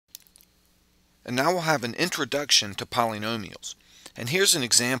And now we'll have an introduction to polynomials. And here's an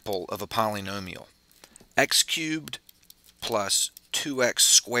example of a polynomial. X cubed plus 2x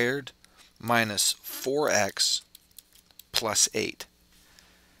squared minus 4x plus 8.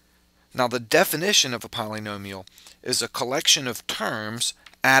 Now the definition of a polynomial is a collection of terms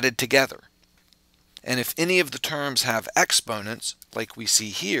added together. And if any of the terms have exponents, like we see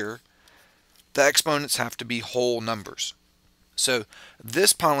here, the exponents have to be whole numbers. So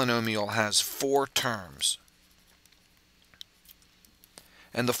this polynomial has 4 terms.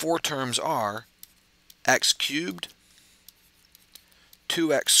 And the 4 terms are x cubed,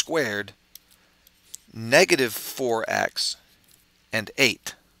 2x squared, negative 4x, and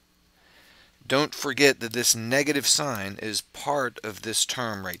 8. Don't forget that this negative sign is part of this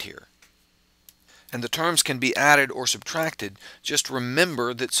term right here. And the terms can be added or subtracted. Just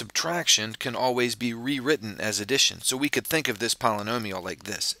remember that subtraction can always be rewritten as addition. So we could think of this polynomial like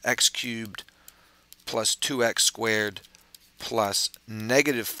this: x cubed plus 2x squared plus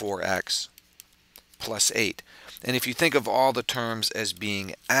negative 4x plus 8. And if you think of all the terms as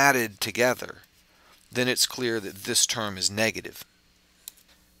being added together, then it's clear that this term is negative.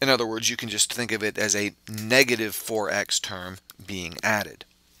 In other words, you can just think of it as a negative 4x term being added.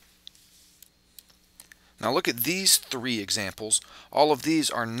 Now look at these 3 examples. All of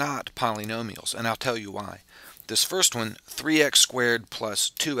these are not polynomials, and I'll tell you why. This first one, 3x squared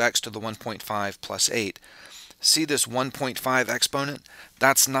plus 2x to the 1.5 plus 8. See this 1.5 exponent?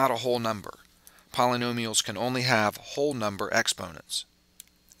 That's not a whole number. Polynomials can only have whole number exponents.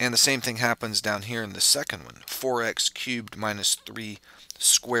 And the same thing happens down here in the second one, 4x cubed minus 3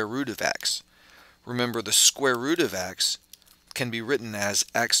 square root of x. Remember, the square root of x can be written as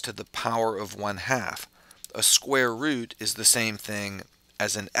x to the power of 1/2. A square root is the same thing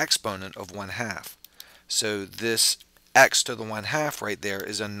as an exponent of 1/2. So this x to the 1/2 right there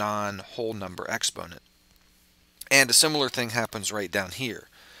is a non-whole number exponent. And a similar thing happens right down here.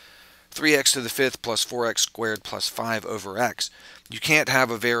 3x to the 5th plus 4x squared plus 5 over x. You can't have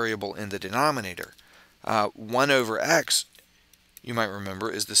a variable in the denominator. 1 over x, you might remember,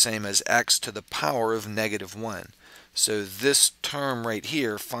 is the same as x to the power of negative 1. So this term right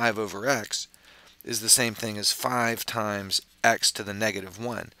here, 5 over x, is the same thing as 5 times x to the negative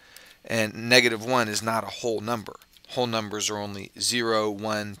 1. And negative 1 is not a whole number. Whole numbers are only 0,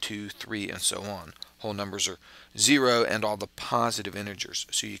 1, 2, 3, and so on. Whole numbers are 0 and all the positive integers.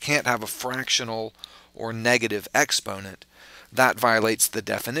 So you can't have a fractional or negative exponent. That violates the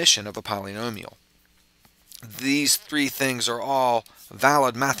definition of a polynomial. These 3 things are all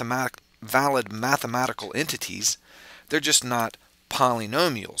valid mathematical entities. They're just not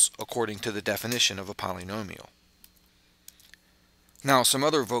polynomials according to the definition of a polynomial. Now, some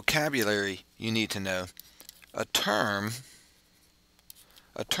other vocabulary you need to know. A term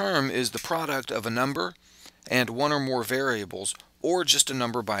is the product of a number and one or more variables, or just a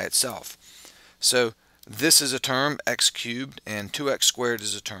number by itself. So this is a term, x cubed, and 2x squared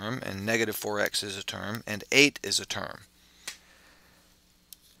is a term, and negative 4x is a term, and 8 is a term.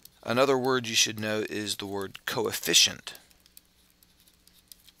 Another word you should know is the word coefficient.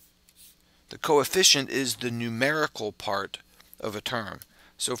 The coefficient is the numerical part of a term.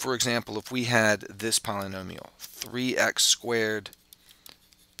 So for example, if we had this polynomial, 3x squared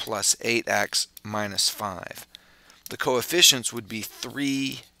plus 8x minus 5, the coefficients would be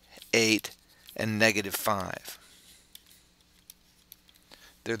 3, 8, and negative 5.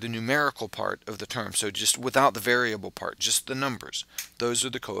 They're the numerical part of the term, so just without the variable part, just the numbers. Those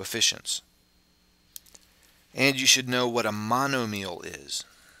are the coefficients. And you should know what a monomial is.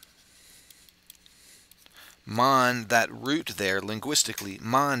 Mon, that root there, linguistically,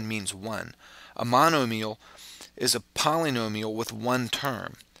 mon means 1. A monomial is a polynomial with one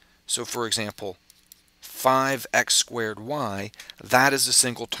term. So for example, 5x squared y, that is a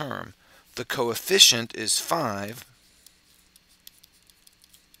single term. The coefficient is 5,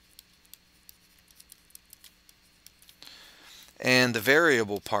 and the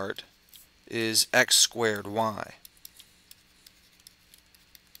variable part is x squared y.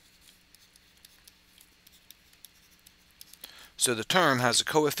 So the term has a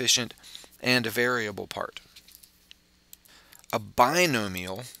coefficient and a variable part. A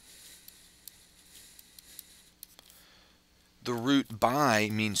binomial, the root bi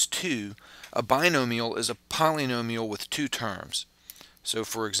means 2. A binomial is a polynomial with 2 terms. So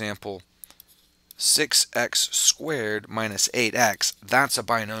for example, 6x squared minus 8x, that's a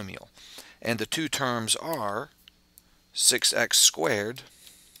binomial. And the 2 terms are 6x squared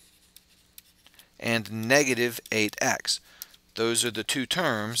and negative 8x. Those are the 2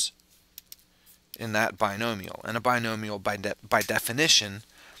 terms in that binomial. And a binomial by definition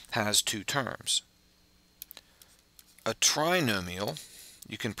has two terms. A trinomial,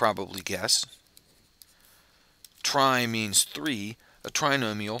 you can probably guess. Tri means three. A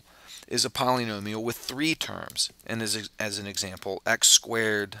trinomial is a polynomial with three terms. And as an example, x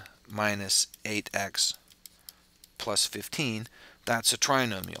squared minus 8x plus 15, that's a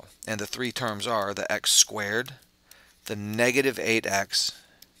trinomial. And the three terms are the x squared, the negative 8x,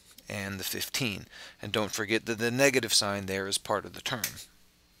 and the 15. And don't forget that the negative sign there is part of the term.